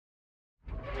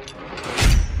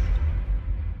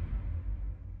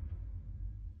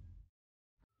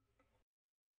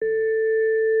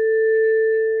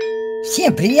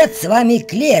Всем привет, с вами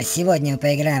КЛЕВЕР. Сегодня мы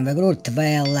поиграем в игру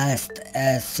The Last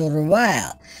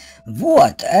Survival.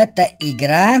 Вот, это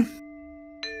игра.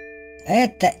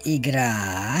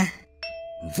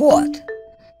 Вот.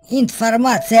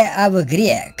 Информация об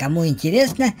игре. Кому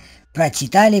интересно,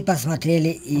 прочитали, посмотрели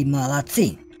и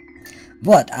молодцы.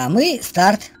 Вот, а мы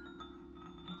старт.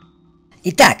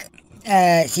 Итак,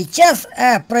 сейчас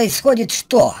происходит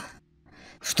что?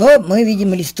 Что мы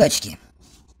видим листочки.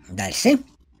 Дальше.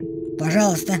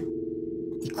 Пожалуйста.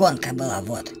 Иконка была,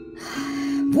 вот.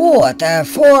 Вот,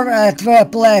 for the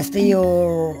place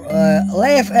you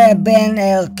live, ben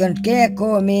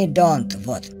me don't.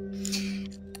 Вот.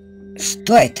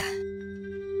 Что это?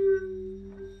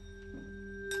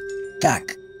 Так.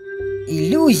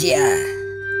 Иллюзия.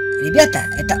 Ребята,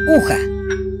 это ухо.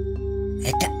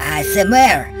 Это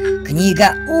АСМР.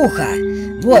 Книга уха.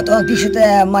 Вот, он пишет,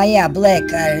 моя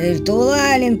Блэк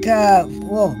ритуаленка,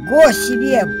 ого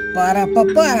себе,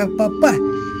 пара-па-пара-па-па,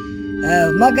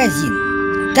 в магазин.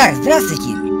 Так,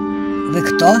 здравствуйте. Вы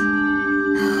кто?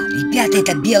 Ребята,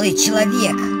 это белый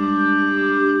человек.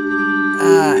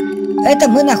 Это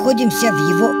мы находимся в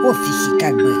его офисе,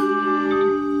 как бы.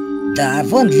 Да,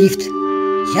 вон лифт.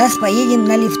 Сейчас поедем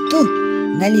на лифту,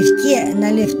 на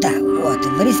лифта, вот,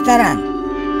 в ресторан.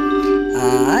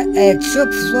 Shop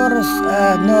floors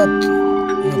not.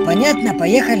 Ну понятно,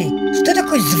 поехали. Что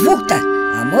такое звук-то?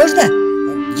 А можно?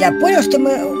 Я понял, что мы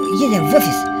едем в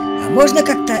офис. А можно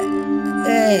как-то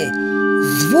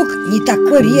звук не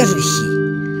такой режущий.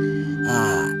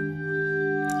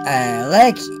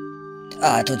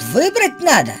 Тут выбрать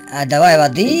надо. Давай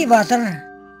воды, water.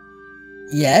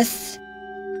 Yes.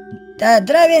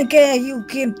 Driving you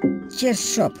can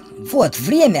shop. Вот,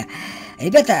 время.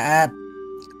 Ребята,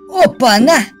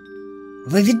 опа-на!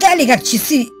 Вы видали, как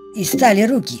часы и стали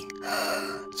руки?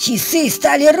 Часы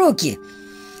стали руки!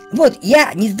 Вот,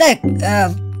 я не знаю,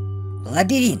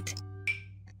 лабиринт.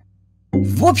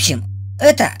 В общем,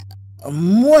 это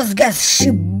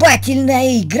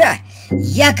мозгосшибательная игра.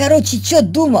 Я, короче, что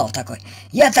думал такой?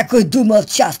 Я такой думал,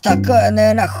 сейчас такой,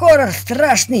 наверное, хоррор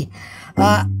страшный.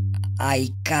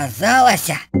 И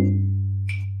казалось,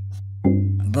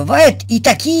 бывают и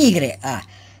такие игры,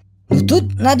 ну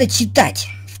тут надо читать,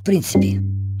 в принципе.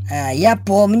 Я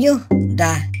помню,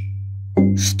 да.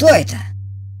 Что это?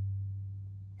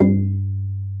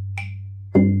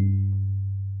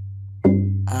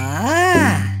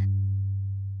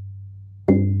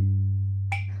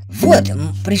 Вот,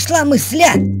 пришла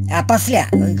мысля, после,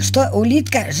 что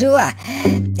улитка жива.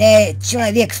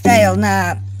 Человек ставил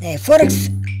на Форекс.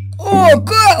 Ого,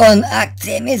 он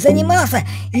акциями занимался,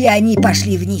 и они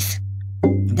пошли вниз.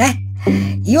 Да?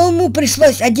 И ему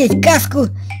пришлось одеть каску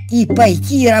и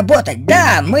пойти работать.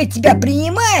 Да, мы тебя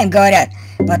принимаем, говорят,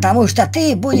 потому что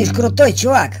ты будешь крутой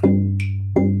чувак.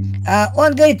 А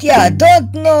он говорит, я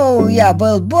don't know, я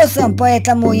был боссом,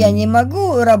 поэтому я не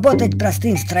могу работать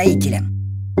простым строителем.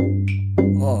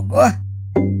 Ого.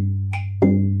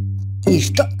 И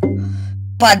что?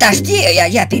 Подожди,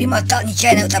 я перемотал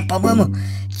нечаянно, там, по-моему,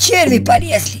 черви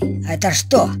полезли. Это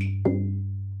что?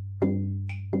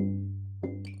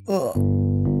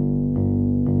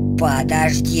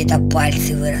 Подожди, это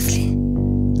пальцы выросли.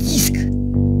 Диск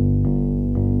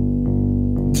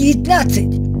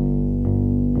 19.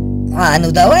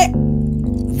 Ну давай.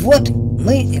 Вот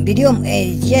мы берем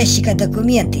из ящика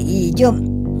документы и идем.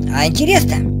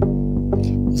 Интересно,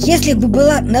 если бы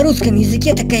была на русском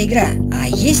языке такая игра,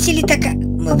 есть ли такая?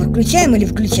 Мы выключаем или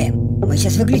включаем? Мы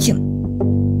сейчас выключим.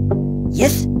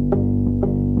 Yes?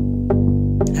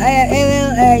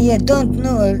 I don't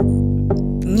know.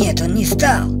 Нет, он не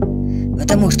стал.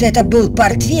 Потому что это был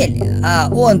портфель.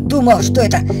 Он думал, что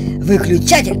это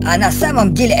выключатель, а на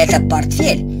самом деле это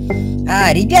портфель.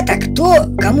 Ребята,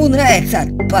 кому нравится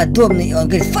подобный, он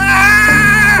говорит,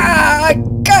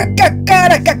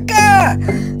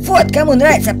 вот, кому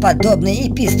нравятся подобные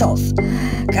pistols,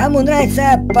 кому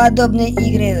нравятся подобные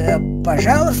игры,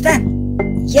 пожалуйста,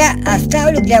 я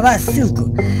оставлю для вас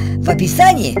ссылку в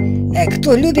описании.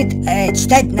 Кто любит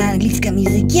читать на английском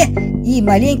языке и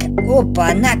маленько...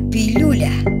 Опа-на,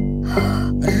 пилюля.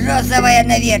 Розовая,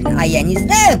 наверное. Я не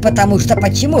знаю, потому что...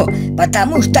 Почему?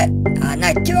 Потому что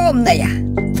она темная.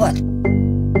 Вот.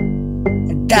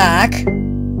 Так.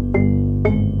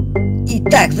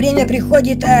 Итак, время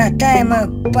приходит. Time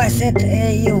passed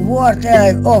word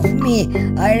of me.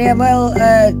 I revel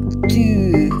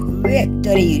to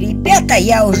victory. Ребята,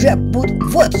 я уже буду...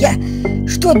 Вот, я...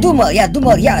 Что думал? Я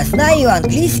думал, я знаю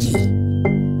английский.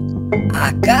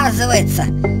 Оказывается,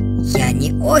 я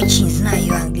не очень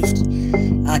знаю английский.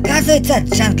 Оказывается,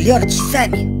 жонглер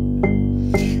часами.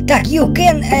 Так, you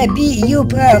can be you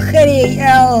Harry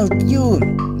you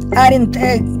aren't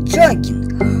joking.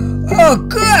 О,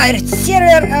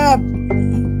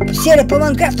 сервер по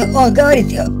Майнкрафту, он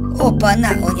говорит, опа-на,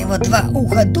 у него два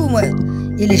уха думают,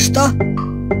 или что?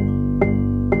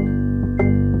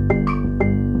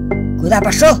 Куда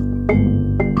пошел?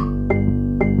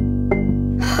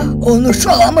 Он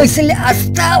ушел, а мысль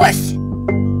осталась.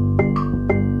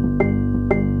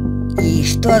 И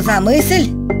что за мысль?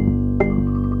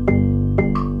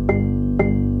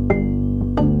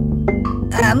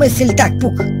 А мысль так,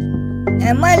 Пук.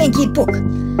 Маленький Пук.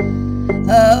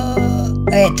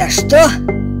 Это что?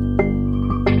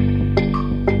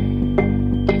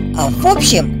 В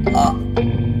общем,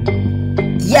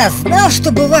 я знал,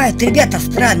 что бывают, ребята,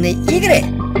 странные игры,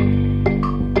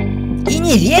 и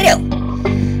не верил.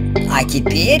 А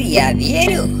теперь я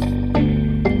верю.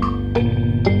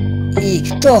 И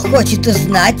кто хочет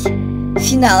узнать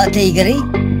финал этой игры?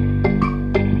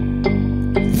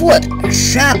 Вот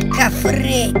шапка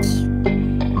Фредди.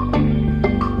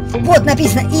 Вот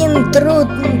написано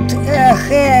Интруднт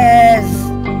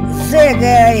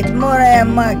говорит море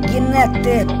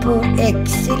магнете по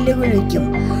экселюлютим.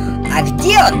 А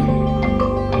где он?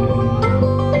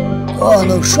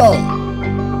 Он ушел.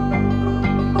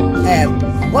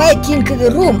 Waiting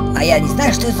room. А я не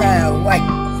знаю, что за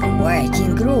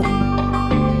waiting room.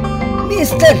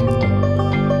 Мистер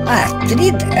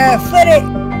Стрит Ферри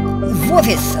в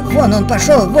офис. Вон он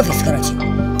пошел в офис, короче.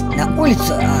 На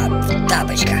улицу, в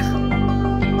тапочках.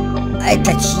 А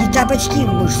это чьи тапочки?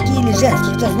 Мужские или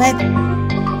женские? Кто знает?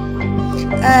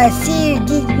 She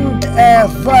didn't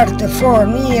work for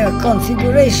me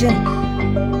configuration.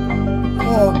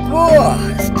 Ого!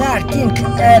 Starting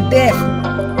BF.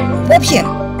 В общем,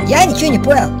 я ничего не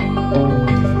понял.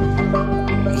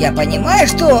 Я понимаю,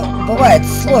 что бывают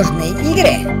сложные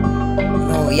игры.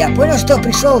 Ну, я понял, что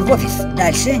пришел в офис.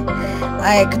 Дальше.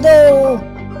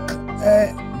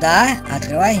 Да,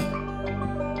 открывай.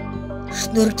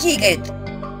 Шнурки, говорит,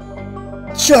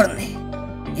 черные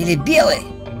или белые.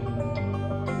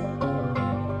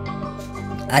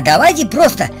 А давайте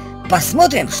просто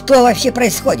посмотрим, что вообще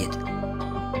происходит.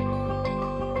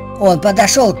 Он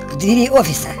подошел к двери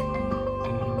офиса.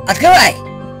 Открывай!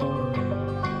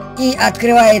 И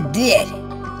открывает дверь.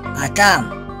 А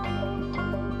там...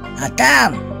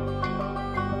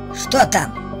 Что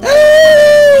там?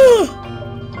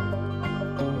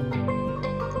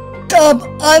 Там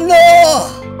оно!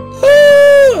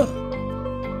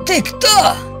 Ты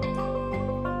кто?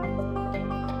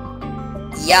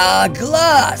 Я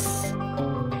глаз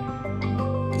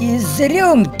из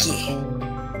рюмки.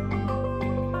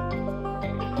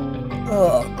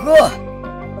 Ого!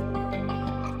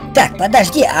 Так,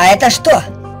 подожди, а это что?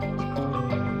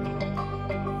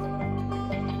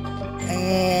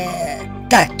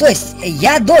 Так, то есть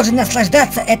я должен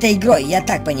наслаждаться этой игрой, я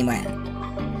так понимаю.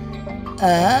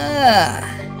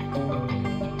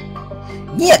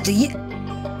 Нет,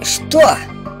 что?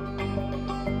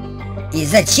 И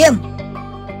зачем?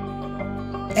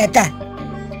 Это...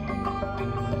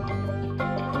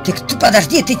 Ты кто?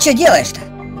 Подожди, ты что делаешь-то?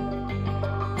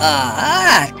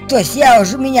 То есть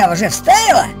меня уже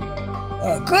вставила?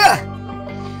 Ого!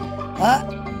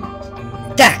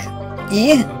 Так,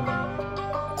 и...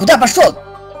 Куда пошел?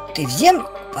 Ты в землю?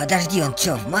 Подожди, он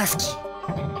что, в маске?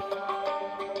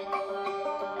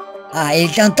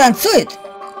 Или он танцует?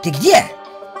 Ты где?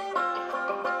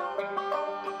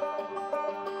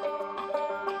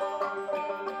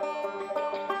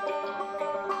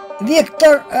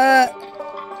 Виктор...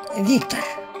 Виктор.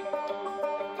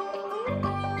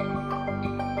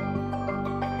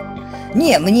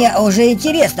 Не, мне уже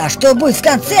интересно, а что будет в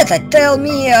конце-то? Tell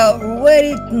me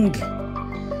where it...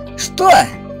 Что?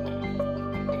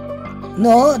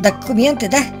 Ну, документы,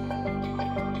 да?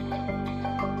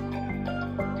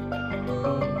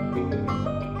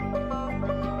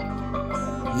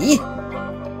 И?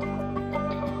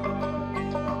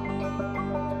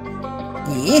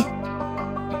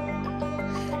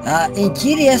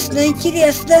 Интересно,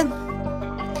 интересно.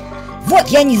 Вот,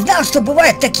 я не знал, что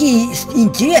бывают такие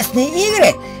интересные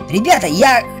игры. Ребята,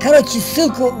 я, короче,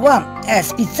 ссылку вам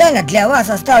специально для вас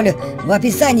оставлю в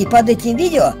описании под этим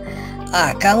видео.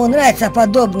 А кому нравятся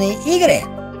подобные игры,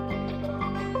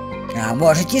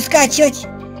 можете скачивать.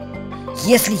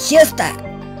 Если честно,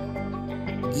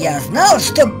 я знал,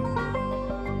 что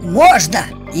можно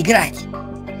играть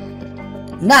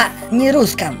на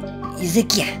нерусском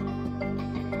языке.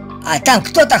 А там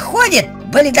кто-то ходит?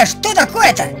 Блин, да что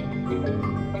такое-то?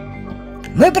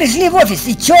 Мы пришли в офис,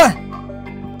 и чё?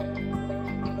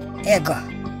 Эго.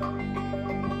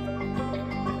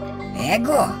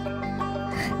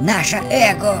 наше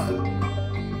эго.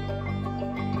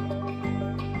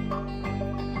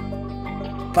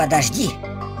 Подожди.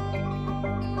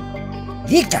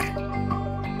 Виктор,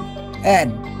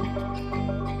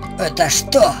 это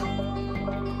что?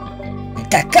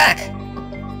 Это как?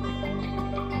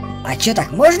 А чё,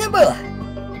 так можно было?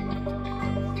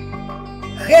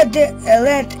 Head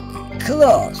let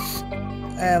close.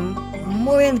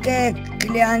 Moving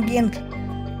clinging.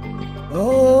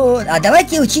 А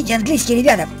давайте учить английский,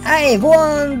 ребята. I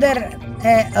wonder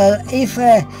if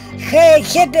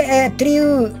had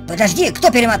true. Подожди, кто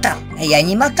перемотал? Я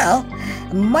не мотал.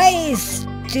 My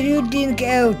student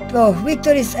of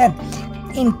Victor's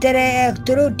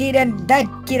interactive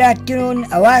dactyration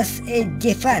was a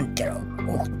defender.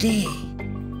 Ух ты!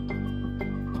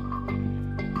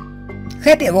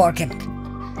 Happy working.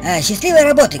 Счастливой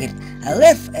работы, говорит.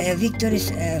 Left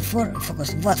Victor's for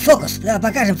focus. Вот фокус. Давай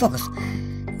покажем фокус.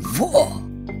 Во!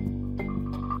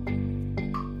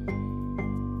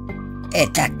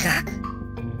 Это как?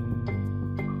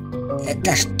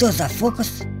 Это что за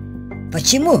фокус?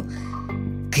 Почему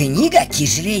книга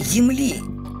тяжелее земли?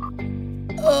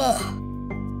 О!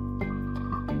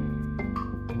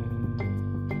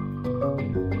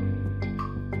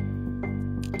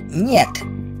 Нет.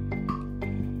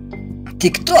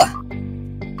 Ты кто?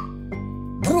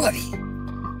 Брови.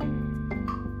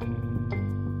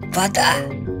 Вода.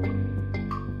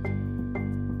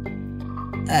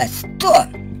 Сто.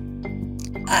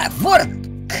 Ворк.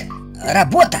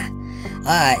 Работа.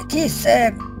 This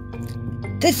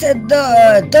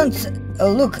don't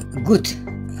look good.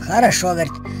 Хорошо,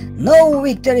 говорит. No,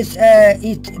 Victor,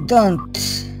 it don't.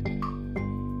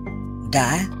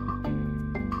 Да.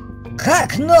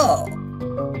 Как no?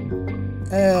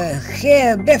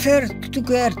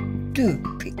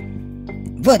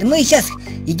 Вот мы сейчас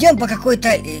идем по какой-то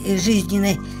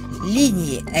жизненной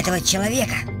линии этого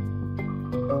человека.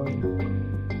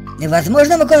 И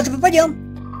возможно мы куда-то попадем.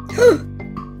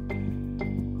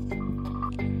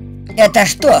 Это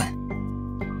что?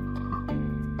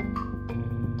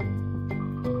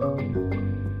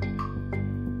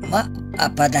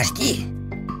 Подожди.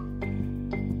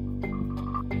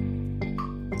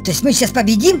 То есть мы сейчас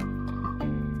победим?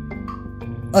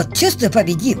 Вот чувствую,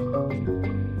 победим.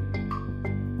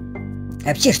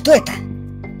 Вообще, что это?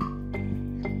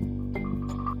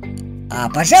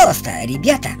 Пожалуйста,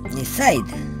 ребята, сайт.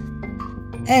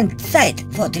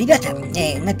 Вот, ребята,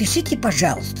 напишите,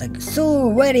 пожалуйста.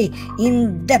 So very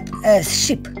in-depth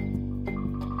ship.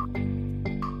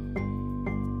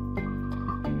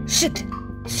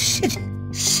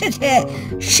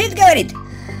 Shit, говорит.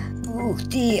 Ух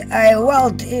ты, I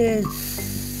want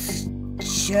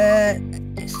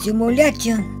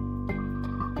stimulation.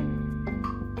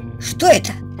 Что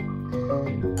это?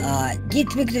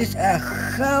 Did Victor,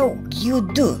 how you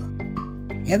do?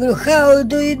 Я говорю, how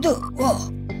do you do?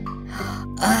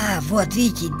 Вот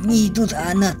видите, дни идут,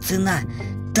 а она цена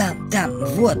там,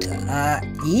 вот.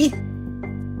 И?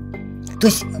 То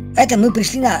есть, это мы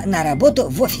пришли на работу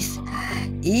в офис.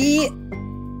 И...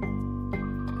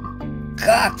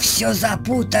 Как все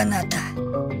запутано-то.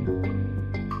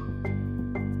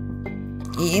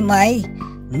 И мой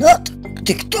нот.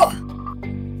 Ты кто?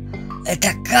 Это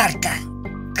карта.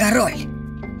 Король.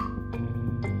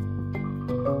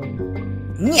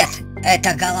 Нет,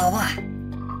 это голова.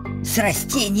 С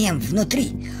растением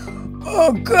внутри.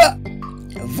 Ага.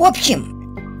 В общем,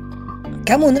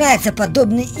 кому нравятся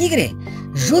подобные игры,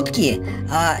 жуткие,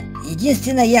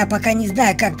 единственное, я пока не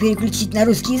знаю, как переключить на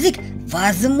русский язык.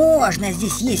 Возможно,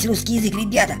 здесь есть русский язык,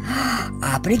 ребята.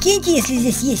 Прикиньте, если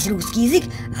здесь есть русский язык,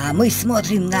 а мы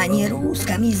смотрим на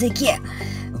нерусском языке.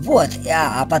 Вот,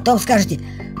 а потом скажете: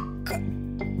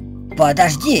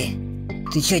 подожди,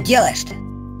 ты что делаешь-то?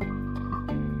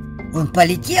 Он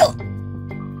полетел?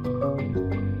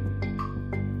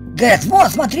 Говорят,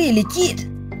 вот, смотри, летит.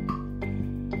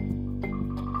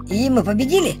 И мы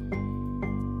победили?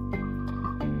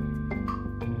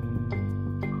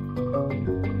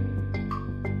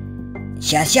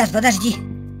 Сейчас, подожди.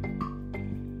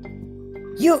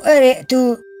 You are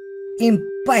too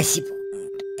impossible.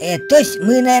 То есть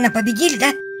мы, наверное, победили,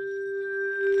 да?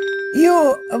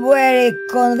 You very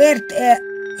convert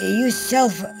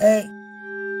yourself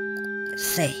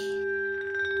say.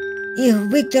 If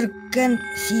Victor can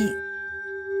see.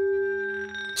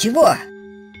 Чего?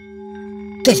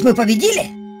 То есть мы победили?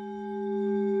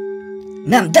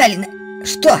 Нам дали...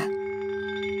 Что?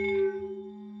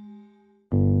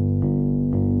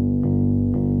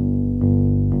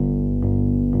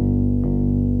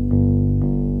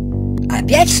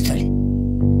 Опять, что ли?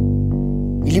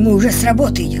 Или мы уже с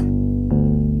работы идем?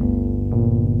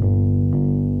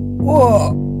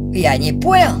 О, я не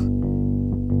понял.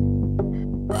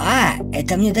 А,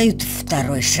 это мне дают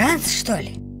второй шанс, что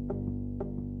ли?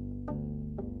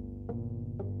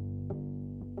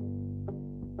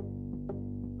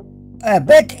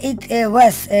 But it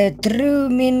was true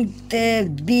meant to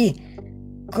be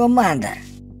commander.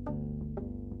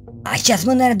 А сейчас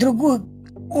мы, наверное, другую...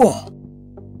 О!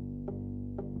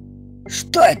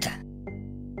 Что это?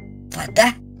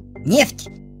 Вода? Нефть?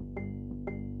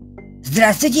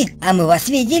 Здравствуйте, а мы вас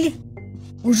видели?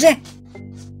 Уже?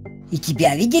 И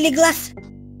тебя видели, глаз?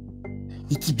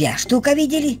 И тебя, штука,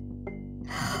 видели?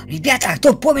 Ребята, а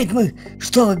кто помнит, мы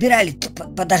что выбирали?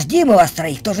 Подожди, мы вас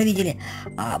троих тоже видели.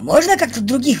 А можно как-то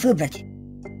других выбрать?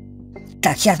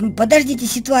 Так, сейчас мы, подождите,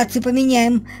 ситуацию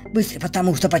поменяем быстро,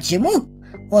 потому что почему?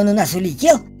 Он у нас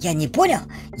улетел, я не понял.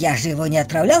 Я же его не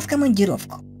отправлял в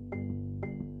командировку.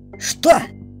 Что?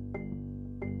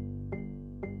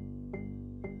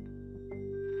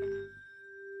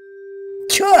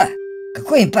 Чё?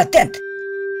 Какой импотент?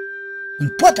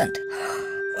 Импотент?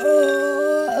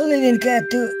 Living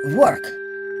to work.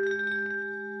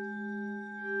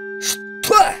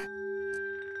 Что?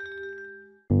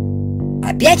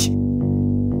 Опять?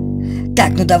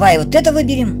 Так, ну давай вот это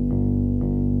выберем.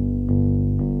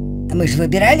 А мы же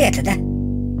выбирали это, да?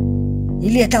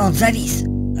 Или это он завис?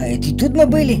 А это и тут мы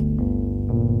были.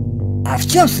 А в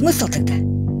чем смысл тогда?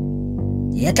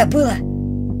 И это было.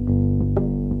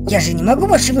 Я же не могу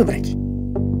больше выбрать.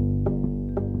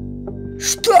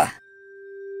 Что?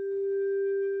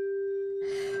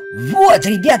 Вот,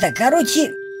 ребята,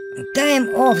 короче,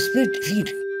 time of spirit feed.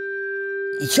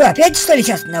 И что, опять что ли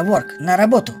сейчас на work, на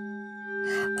работу?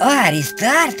 А,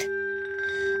 рестарт?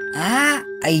 А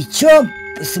и чё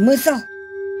смысл?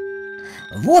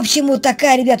 В общем, вот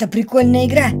такая, ребята, прикольная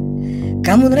игра.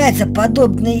 Кому нравятся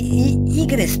подобные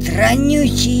игры,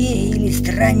 страннючие или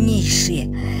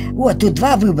страннейшие. Вот, тут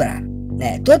два выбора.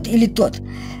 Тот или тот.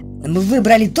 Мы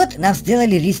выбрали тот, нам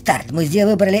сделали рестарт. Мы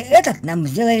выбрали этот, нам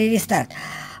сделали рестарт.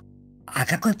 А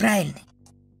какой правильный?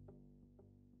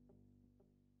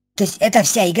 То есть это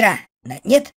вся игра?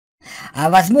 Нет? А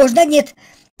возможно нет.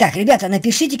 Так, ребята,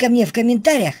 напишите ко мне в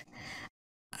комментариях,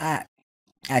 а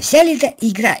вся ли это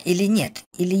игра или нет?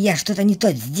 Или я что-то не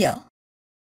то сделал?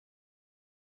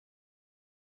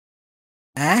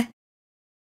 А?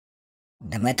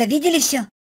 Да мы это видели все.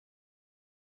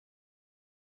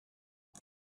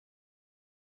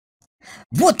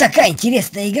 Вот такая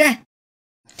интересная игра.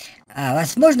 А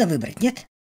вас можно выбрать, нет?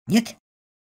 Нет?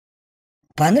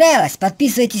 Понравилось?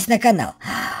 Подписывайтесь на канал.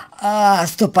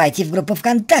 Вступайте в группу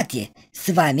ВКонтакте.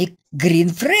 С вами Green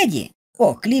Freddy.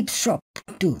 О, Clip Shop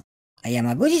 2. А я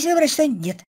могу здесь выбрать что-нибудь?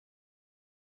 Нет.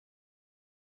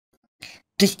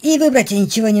 То есть и выбрать я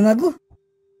ничего не могу?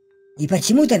 И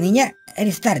почему-то меня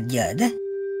рестарт делает, да?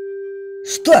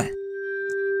 Что?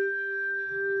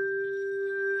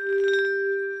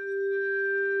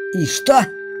 И что?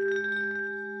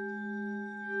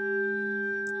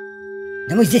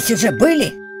 Да мы здесь уже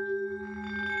были.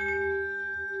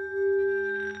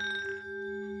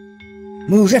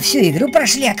 Мы уже всю игру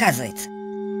прошли, оказывается.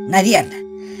 Наверное.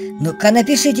 Ну-ка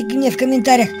напишите мне в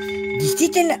комментариях.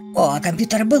 Действительно? О, а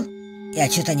компьютер был? Я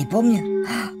что-то не помню.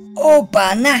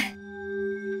 Опа-на!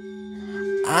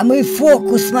 А мы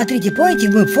фокус, смотрите, помните,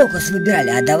 мы фокус выбирали?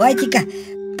 А давайте-ка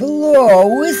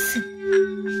плоус.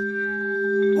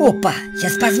 Опа,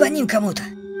 сейчас позвоним кому-то.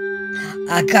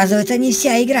 Оказывается, не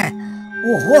вся игра.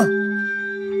 Ого!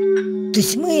 То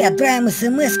есть мы отправим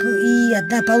смс-ку, и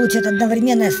одна получит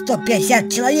одновременно 150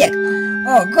 человек.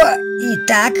 Ого!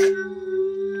 Итак...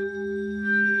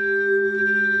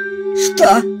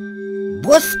 Что?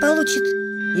 Босс получит?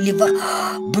 Или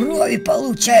брови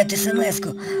получают смс-ку?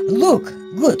 Look,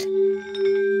 good.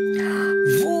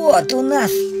 Вот у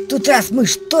нас... Тут раз мы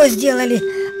что сделали?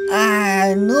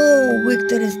 No,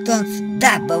 Виктору Феррейре.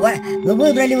 Да, бывает. Мы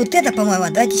выбрали вот это, по-моему.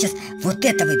 Давайте сейчас вот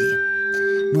это выберем.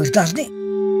 Мы же должны...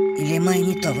 Или мы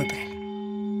не то выбрали?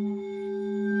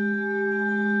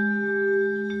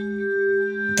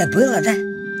 Это было, да?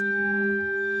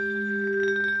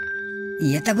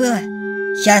 И это было.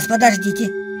 Сейчас,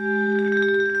 подождите.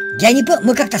 Я не помню.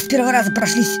 Мы как-то с первого раза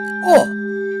прошлись. О!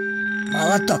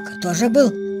 Молоток тоже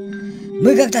был.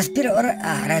 Мы как-то с первого раза...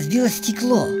 разбилось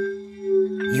стекло.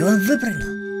 И он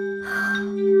выпрыгнул.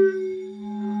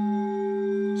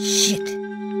 Щит.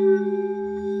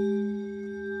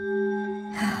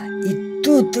 И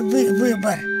тут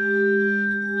выбор.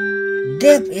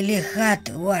 Деп или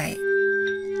хат-вай.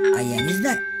 А я не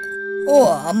знаю.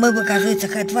 О, а мы, оказывается,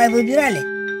 хат-вай выбирали.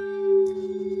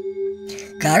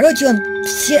 Короче, он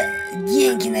все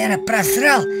деньги, наверное,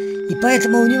 просрал. И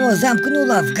поэтому у него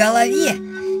замкнуло в голове.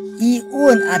 И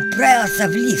он отправился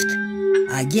в лифт.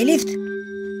 А где лифт?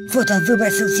 Вот он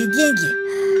выбросил все деньги,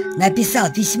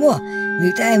 написал письмо.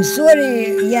 Говорит, I'm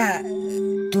sorry, я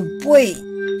тупой.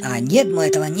 А нет,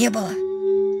 этого не было.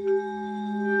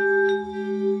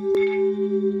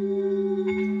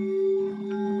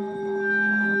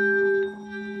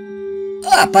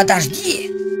 А, подожди!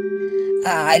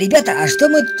 Ребята, а что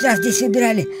мы тут раз здесь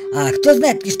выбирали? Кто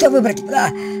знает, что выбрать?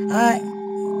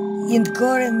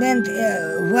 Incorrect,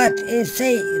 what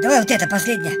say? Давай вот это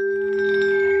последнее.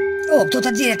 О,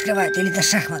 кто-то дверь открывает, или это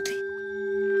шахматы.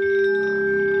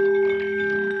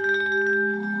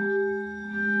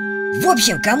 В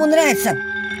общем, кому нравится...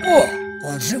 О,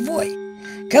 он живой.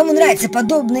 Кому нравятся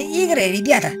подобные игры,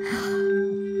 ребята,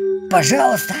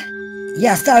 пожалуйста,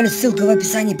 я оставлю ссылку в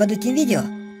описании под этим видео.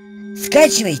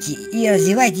 Скачивайте и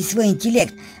развивайте свой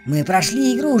интеллект. Мы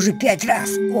прошли игру уже 5 раз.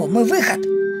 О, мы выход.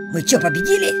 Мы что,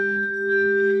 победили?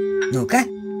 Ну-ка.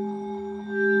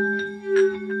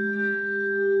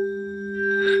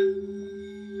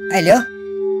 Алло?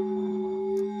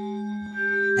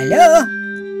 Алло?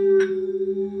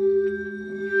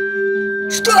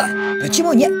 Что?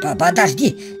 Почему нет?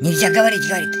 Подожди, нельзя говорить,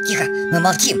 говорит. Тихо, мы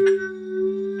молчим.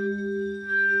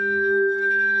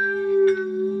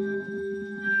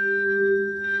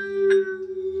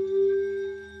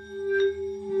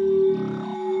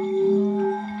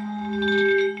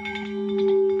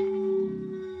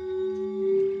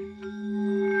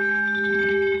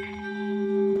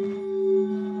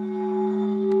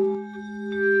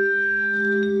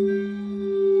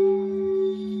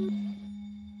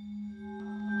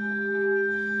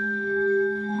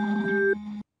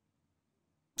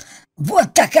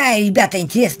 Вот такая, ребята,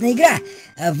 интересная игра.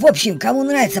 В общем, кому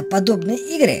нравятся подобные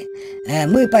игры,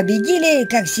 мы победили,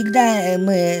 как всегда,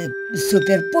 мы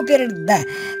супер-пупер, да.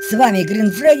 С вами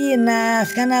Фредди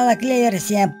с канала КЛЕВЕР.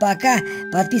 Всем пока.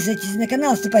 Подписывайтесь на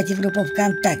канал, вступайте в группу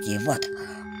ВКонтакте. Вот.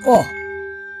 О,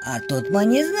 а тут мы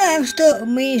не знаем, что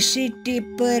мыши...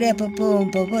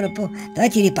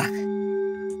 Давайте репак.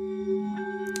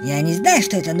 Я не знаю,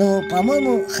 что это, но,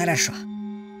 по-моему, хорошо.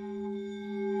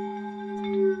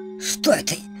 Что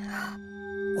это?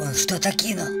 Он что-то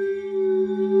кинул.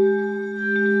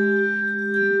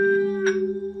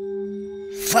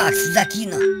 Факс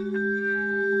закинул.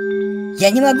 Я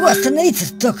не могу остановиться,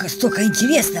 столько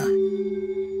интересного.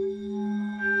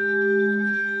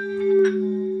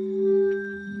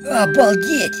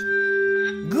 Обалдеть.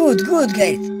 Good,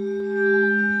 говорит.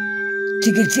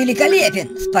 Ты, говорит, великолепен.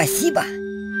 Спасибо.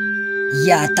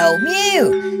 Я-то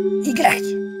умею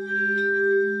играть.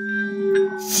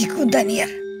 Секундомер.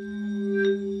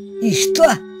 И что?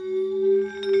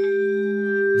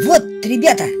 Вот,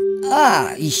 ребята.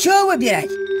 Еще выбирать.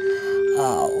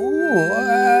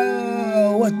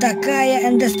 Вот такая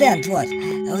understand,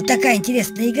 вот такая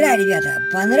интересная игра, ребята.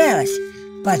 Понравилась?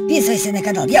 Подписывайся на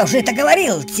канал. Я уже это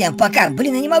говорил. Всем пока.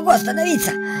 Блин, я не могу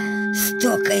остановиться.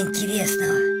 Столько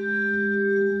интересного.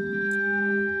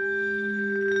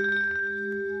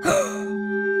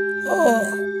 О!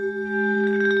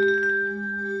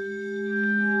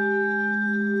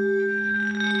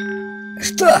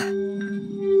 Что?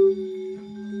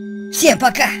 Всем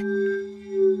пока!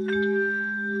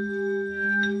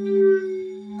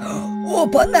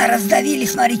 Опа-на, раздавили,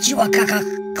 смотри, чувака, как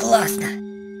классно!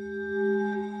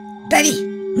 Дави!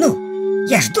 Ну,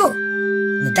 я жду!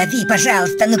 Ну дави,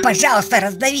 пожалуйста,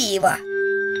 раздави его!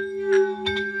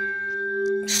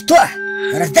 Что?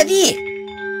 Раздави!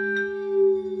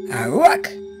 Ок!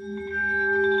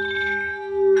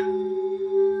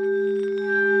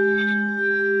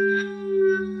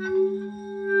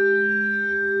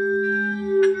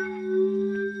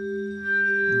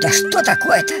 Да что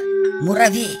такое-то?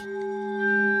 Муравей!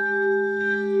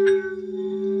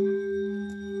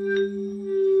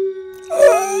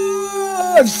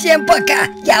 Всем пока!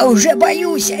 Я уже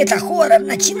боюсь! Это хоррор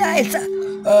начинается!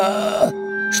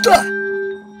 Что?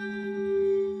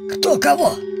 Кто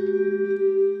кого?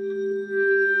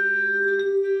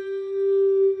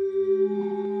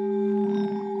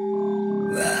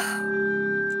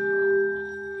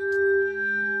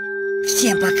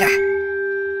 Всем пока!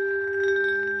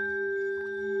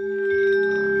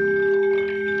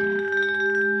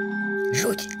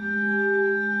 Жуть!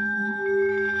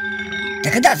 Да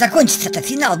когда закончится-то?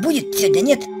 Финал будет сегодня,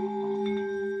 нет?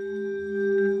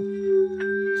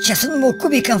 Сейчас он ему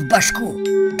кубиком в башку.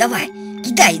 Давай,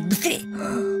 кидай, быстрей.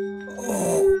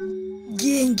 О,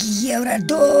 деньги, евро,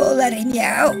 доллары,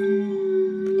 мяу.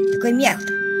 Какой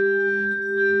мяу-то?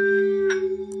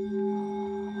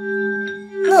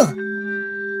 Ну.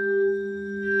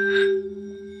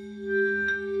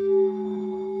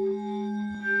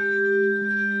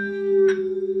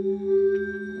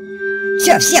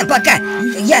 Все, всем пока.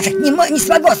 Я так не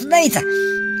смогу остановиться.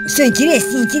 Все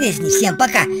интереснее и интереснее. Всем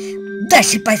пока.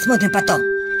 Дальше посмотрим потом.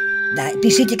 Да,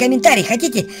 пишите комментарии.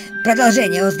 Хотите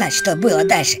продолжение узнать, что было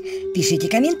дальше? Пишите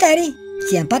комментарии.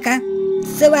 Всем пока.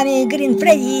 С вами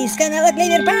Фредди с канала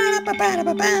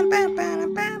КЛЕВЕР.